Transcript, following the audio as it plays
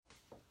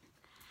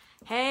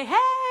Hey,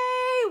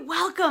 hey!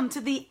 Welcome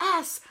to the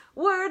S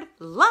Word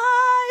Live!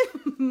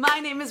 My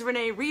name is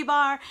Renee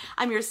Rebar.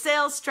 I'm your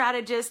sales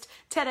strategist,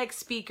 TEDx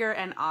speaker,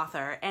 and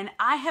author. And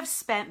I have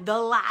spent the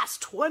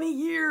last 20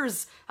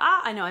 years,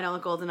 I know I don't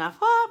look old enough,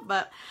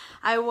 but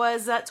I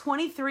was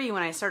 23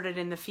 when I started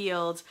in the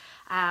field.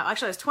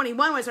 Actually, I was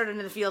 21 when I started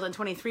in the field and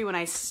 23 when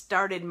I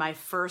started my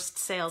first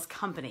sales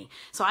company.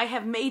 So I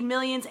have made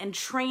millions and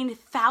trained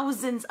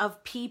thousands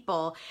of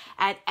people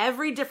at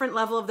every different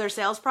level of their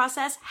sales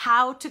process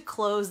how to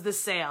close the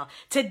sale.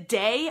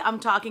 Today, I'm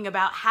talking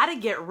about how to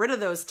get rid of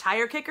those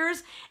tire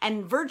kickers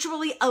and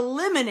virtually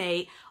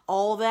eliminate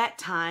all that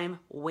time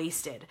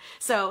wasted.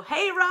 So,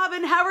 hey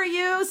Robin, how are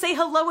you? Say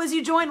hello as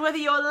you join, whether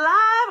you're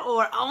live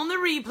or on the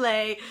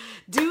replay.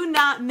 Do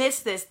not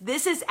miss this.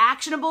 This is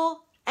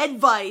actionable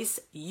advice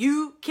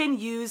you can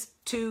use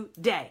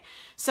today.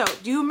 So,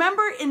 do you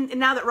remember,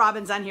 now that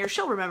Robin's on here,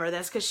 she'll remember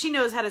this because she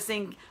knows how to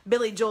sing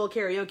Billy Joel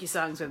karaoke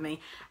songs with me.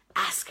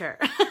 Ask her.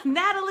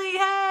 Natalie,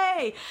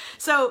 hey!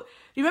 So,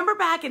 you remember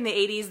back in the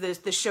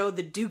 80s, the show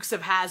The Dukes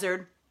of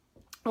Hazzard?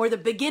 Or the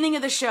beginning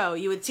of the show,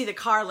 you would see the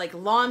car like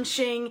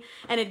launching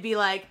and it'd be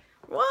like,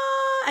 what?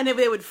 And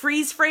they would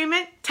freeze frame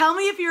it. Tell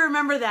me if you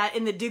remember that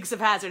in the Dukes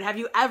of Hazzard. Have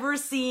you ever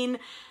seen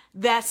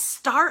the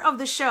start of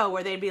the show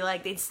where they'd be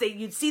like,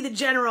 you'd see the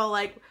general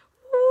like,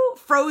 woo,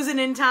 frozen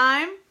in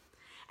time.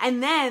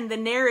 And then the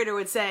narrator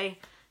would say,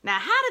 now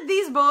how did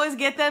these boys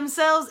get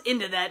themselves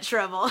into that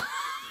trouble?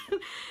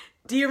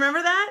 Do you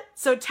remember that?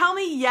 So tell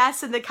me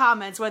yes in the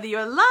comments, whether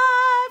you're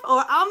live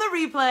or on the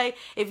replay,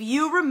 if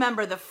you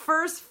remember the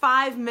first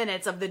 5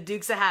 minutes of the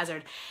Dukes of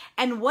Hazzard.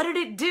 And what did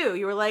it do?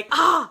 You were like,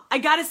 I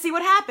got to see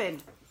what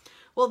happened.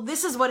 Well,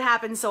 this is what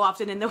happens so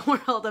often in the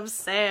world of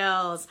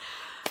sales.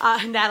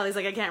 Natalie's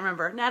like, I can't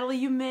remember. Natalie,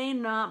 you may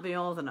not be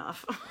old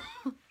enough.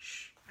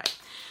 Right.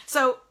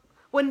 So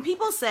when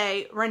people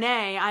say,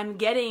 Renee, I'm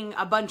getting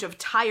a bunch of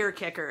tire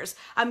kickers,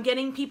 I'm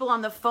getting people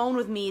on the phone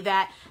with me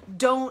that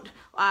don't,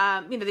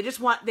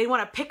 they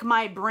want to pick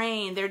my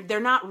brain. They're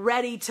not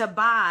ready to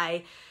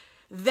buy.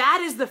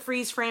 That is the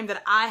freeze frame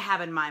that I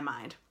have in my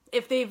mind.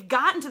 If they've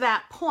gotten to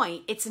that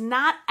point, it's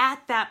not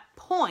at that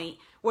point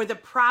where the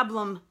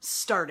problem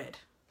started.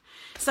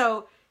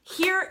 So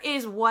here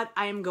is what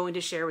I am going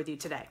to share with you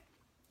today.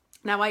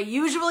 Now, I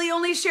usually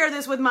only share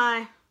this with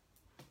my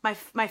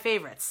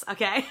favorites,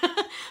 okay?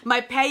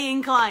 My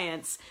paying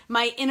clients,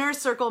 my inner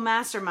circle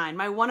mastermind,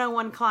 my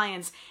one-on-one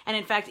clients, and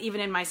in fact, even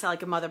in my Sell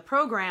Like a Mother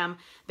program,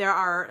 there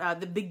are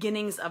the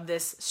beginnings of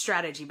this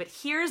strategy. But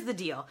here's the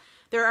deal.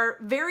 There are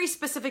very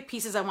specific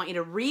pieces I want you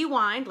to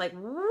rewind, like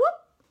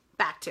whoop,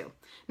 back to.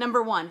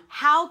 Number one,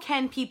 how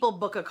can people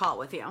book a call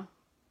with you?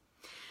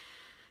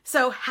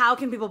 So how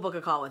can people book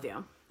a call with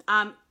you?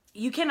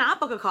 You cannot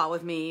book a call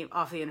with me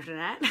off the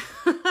internet.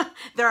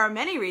 There are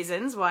many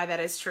reasons why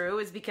that is true.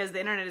 It's because the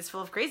internet is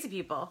full of crazy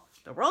people.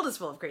 The world is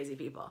full of crazy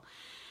people.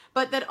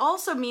 But that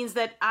also means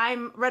that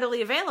I'm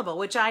readily available,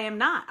 which I am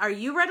not. Are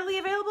you readily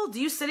available? Do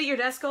you sit at your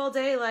desk all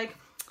day like,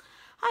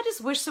 I just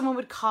wish someone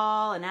would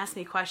call and ask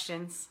me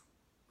questions?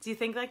 Do you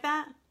think like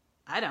that?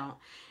 I don't.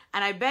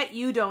 And I bet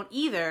you don't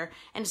either.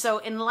 And so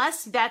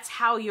unless that's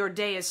how your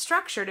day is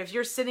structured, if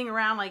you're sitting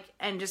around like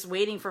and just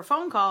waiting for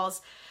phone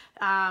calls,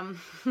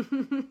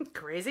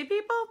 crazy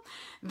people,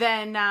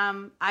 then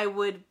I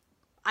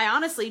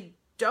honestly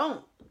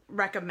don't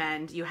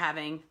recommend you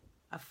having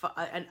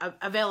an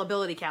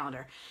availability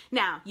calendar.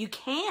 Now, you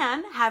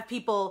can have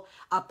people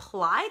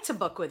apply to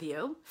book with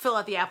you, fill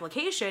out the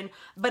application,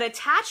 but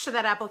attached to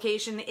that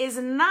application is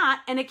not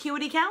an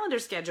Acuity calendar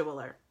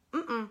scheduler.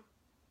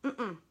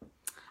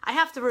 I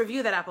have to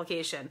review that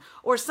application,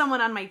 or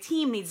someone on my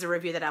team needs to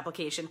review that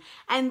application,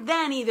 and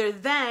then either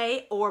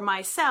they or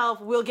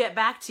myself will get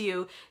back to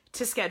you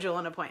to schedule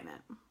an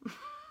appointment.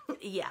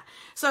 Yeah.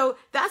 So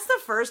that's the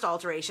first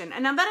alteration.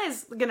 And now that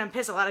is going to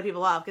piss a lot of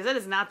people off because that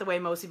is not the way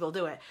most people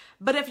do it.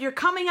 But if you're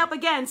coming up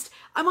against,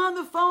 I'm on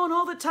the phone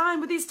all the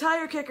time with these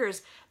tire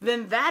kickers,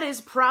 then that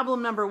is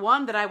problem number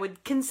one that I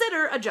would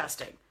consider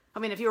adjusting. I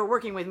mean, if you were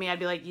working with me, I'd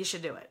be like, you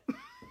should do it.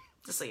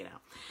 Just so you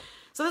know.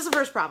 So that's the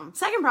first problem.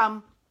 Second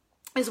problem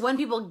is when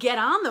people get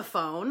on the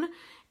phone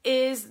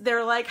is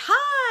they're like,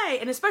 hi.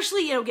 And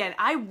especially, again,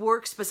 I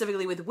work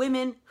specifically with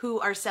women who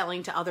are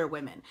selling to other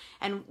women.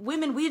 And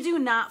women, we do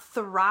not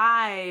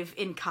thrive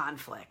in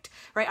conflict,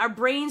 right? Our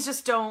brains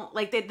just don't,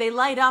 like, they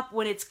light up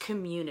when it's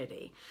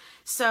community.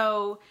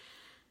 So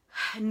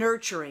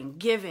nurturing,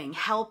 giving,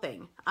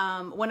 helping.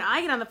 When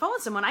I get on the phone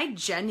with someone, I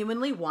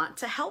genuinely want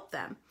to help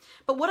them.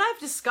 But what I've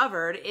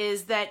discovered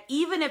is that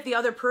even if the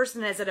other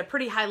person is at a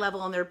pretty high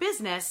level in their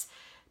business,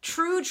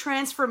 true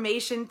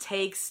transformation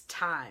takes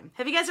time.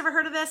 Have you guys ever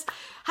heard of this?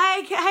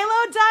 Hi,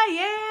 hello,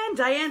 Diane.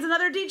 Diane's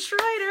another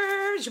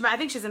Detroiter. I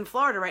think she's in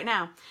Florida right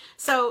now.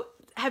 So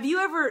have you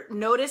ever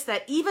noticed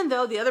that even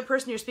though the other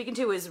person you're speaking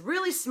to is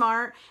really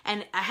smart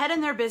and ahead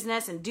in their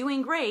business and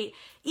doing great,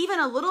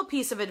 even a little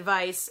piece of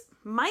advice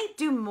might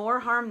do more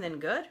harm than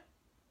good?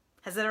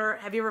 Have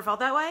you ever felt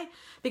that way?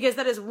 Because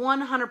that is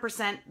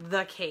 100%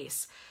 the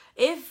case.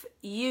 if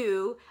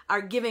you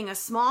are giving a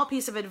small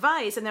piece of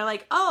advice and they're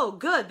like, oh,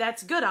 good,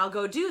 that's good, I'll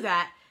go do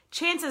that,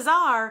 chances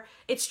are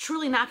it's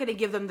truly not going to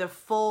give them the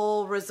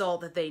full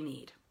result that they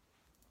need.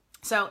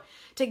 So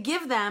to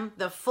give them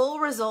the full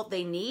result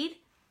they need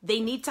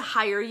to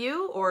hire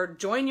you or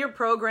join your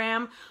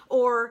program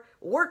or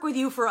work with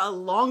you for a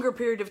longer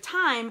period of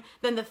time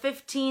than the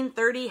 15,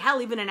 30,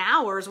 hell, even an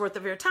hour's worth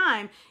of your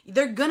time.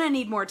 They're gonna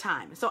need more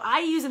time. So I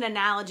use an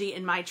analogy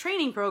in my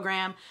training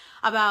program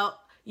about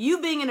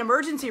you being an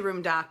emergency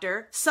room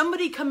doctor,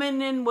 somebody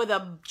coming in with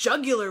a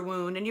jugular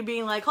wound and you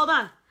being like, hold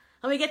on,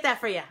 let me get that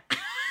for you.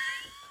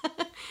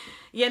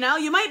 You know,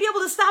 you might be able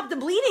to stop the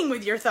bleeding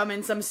with your thumb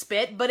in some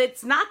spit, but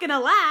it's not going to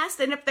last.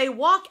 And if they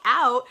walk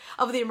out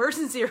of the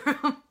emergency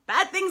room,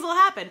 bad things will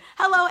happen.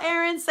 Hello,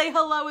 Aaron. Say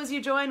hello as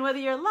you join, whether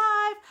you're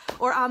live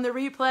or on the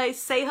replay.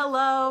 Say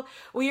hello.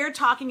 We are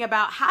talking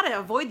about how to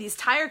avoid these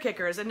tire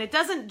kickers. And it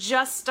doesn't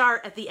just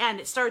start at the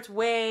end. It starts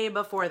way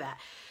before that.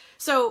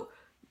 So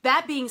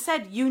that being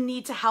said, you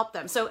need to help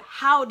them. So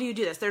how do you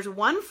do this? There's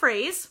one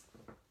phrase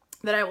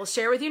that I will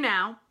share with you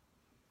now,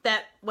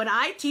 that when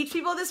I teach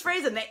people this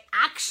phrase and they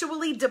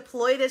actually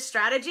deploy this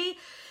strategy,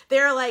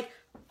 they're like,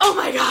 oh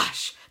my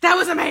gosh, that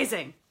was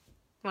amazing.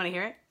 Want to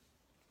hear it?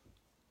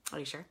 Are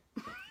you sure?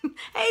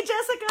 Hey,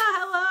 Jessica,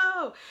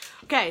 hello.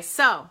 Okay,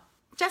 so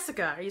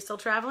Jessica, are you still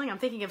traveling? I'm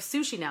thinking of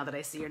sushi now that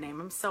I see your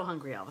name. I'm so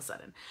hungry all of a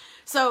sudden.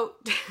 So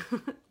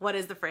what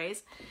is the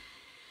phrase?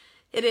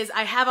 It is,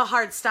 I have a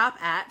hard stop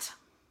at...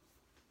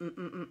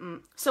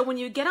 So when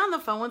you get on the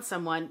phone with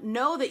someone,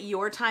 know that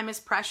your time is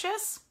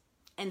precious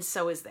and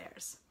so is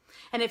theirs.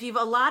 And if you've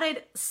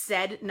allotted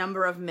said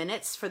number of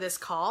minutes for this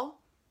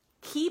call,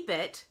 keep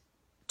it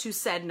to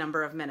said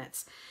number of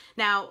minutes.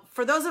 Now,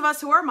 for those of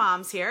us who are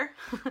moms here,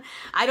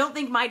 I don't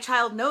think my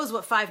child knows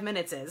what 5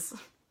 minutes is,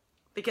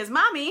 because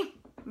mommy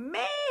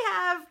may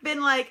have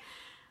been like,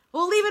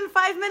 we'll leave in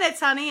 5 minutes,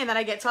 honey. And then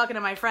I get talking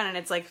to my friend and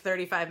it's like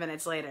 35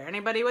 minutes later.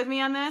 Anybody with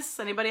me on this?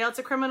 Anybody else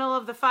a criminal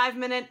of the 5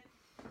 minute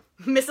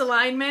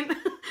misalignment,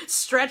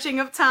 stretching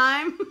of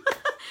time?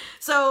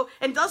 So,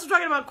 and also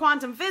talking about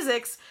quantum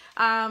physics,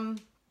 5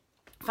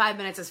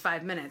 minutes is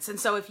 5 minutes. And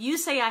so if you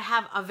say I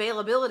have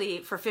availability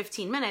for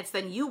 15 minutes,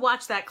 then you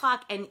watch that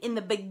clock, and in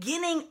the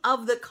beginning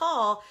of the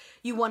call,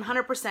 you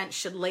 100%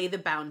 should lay the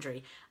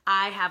boundary.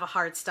 I have a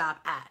hard stop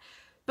at.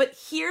 But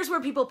here's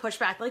where people push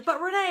back, like, but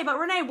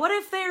Renee, what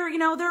if they're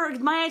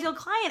my ideal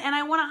client and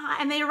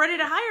and they're ready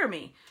to hire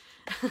me?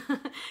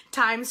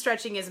 Time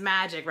stretching is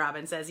magic,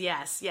 Robin says.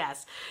 Yes.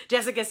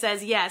 Jessica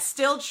says yes.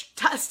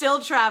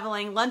 Still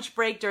traveling. Lunch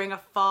break during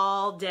a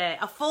full day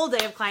of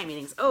client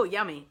meetings. Oh,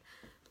 yummy.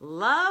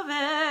 Love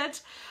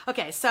it.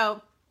 Okay,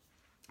 so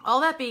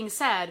all that being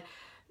said,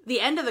 the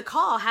end of the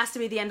call has to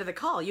be the end of the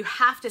call. You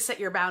have to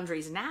set your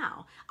boundaries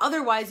now.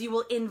 Otherwise, you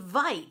will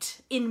invite,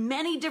 in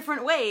many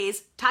different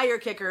ways, tire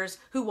kickers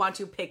who want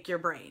to pick your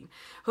brain,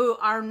 who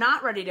are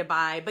not ready to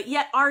buy, but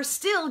yet are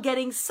still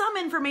getting some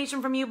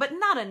information from you, but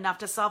not enough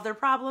to solve their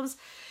problems.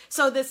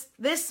 So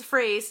this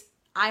phrase,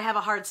 I have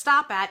a hard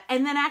stop at,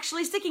 and then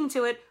actually sticking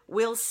to it,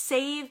 will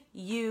save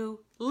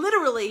you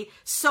literally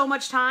so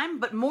much time,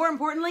 but more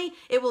importantly,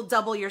 it will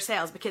double your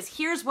sales, because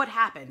here's what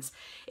happens.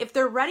 If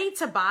they're ready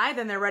to buy,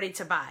 then they're ready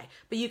to buy,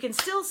 but you can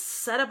still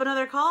set up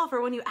another call for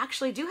when you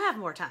actually do have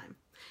more time.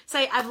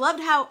 Say, I've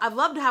loved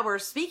how we're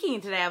speaking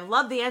today. I've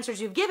loved the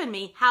answers you've given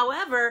me.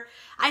 However,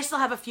 I still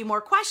have a few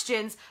more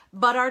questions,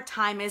 but our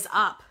time is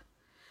up.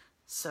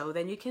 So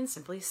then you can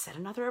simply set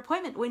another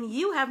appointment when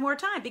you have more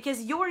time,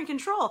 because you're in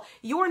control.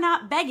 You're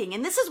not begging.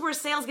 And this is where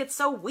sales get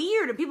so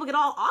weird and people get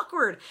all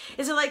awkward.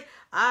 Is it like,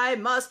 I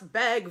must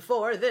beg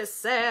for this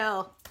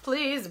sale.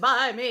 Please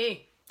buy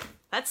me.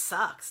 That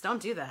sucks.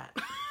 Don't do that.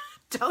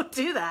 Don't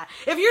do that.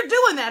 If you're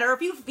doing that, or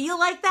if you feel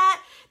like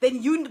that,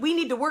 then we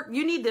need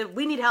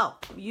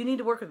help. You need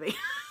to work with me.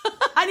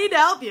 I need to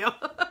help you.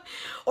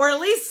 Or at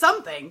least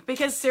something,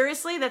 because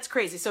seriously, that's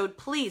crazy. So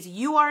please,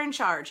 you are in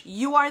charge.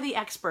 You are the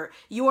expert.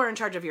 You are in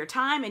charge of your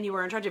time, and you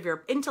are in charge of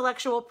your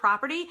intellectual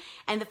property.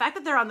 And the fact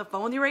that they're on the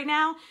phone with you right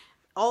now,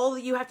 all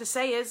you have to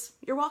say is,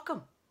 you're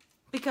welcome.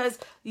 Because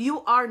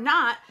you are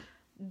not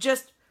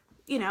just,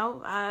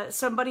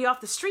 somebody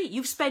off the street.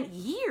 You've spent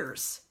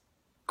years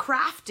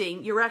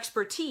crafting your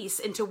expertise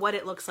into what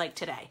it looks like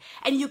today.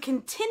 And you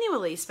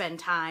continually spend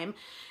time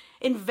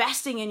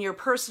investing in your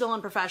personal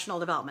and professional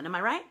development. Am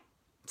I right?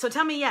 So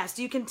tell me yes.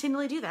 Do you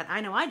continually do that?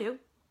 I know I do.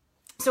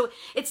 So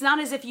it's not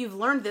as if you've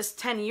learned this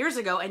 10 years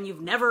ago and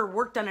you've never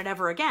worked on it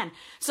ever again.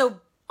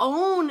 So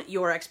own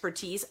your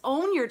expertise,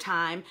 own your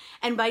time,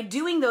 and by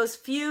doing those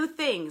few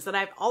things that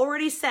I've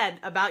already said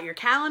about your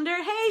calendar,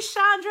 hey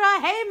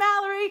Chandra, hey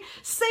Mallory,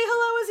 say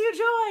hello as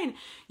you join,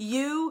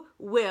 you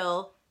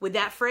will, with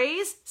that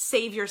phrase,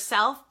 save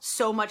yourself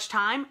so much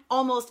time,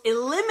 almost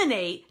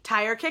eliminate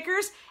tire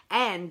kickers,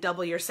 and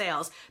double your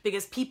sales,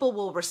 because people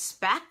will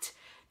respect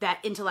that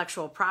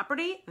intellectual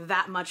property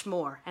that much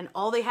more. And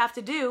all they have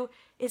to do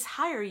is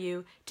hire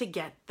you to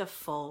get the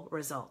full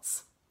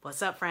results.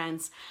 What's up,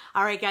 friends?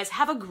 All right, guys,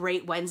 have a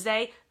great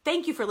Wednesday.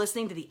 Thank you for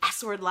listening to the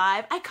S Word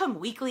Live. I come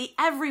weekly,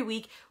 every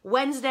week,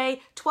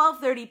 Wednesday,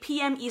 12:30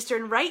 p.m.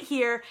 Eastern, right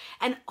here.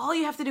 And all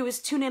you have to do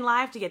is tune in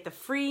live to get the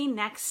free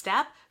next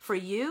step for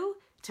you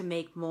to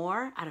make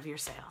more out of your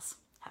sales.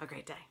 Have a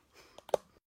great day.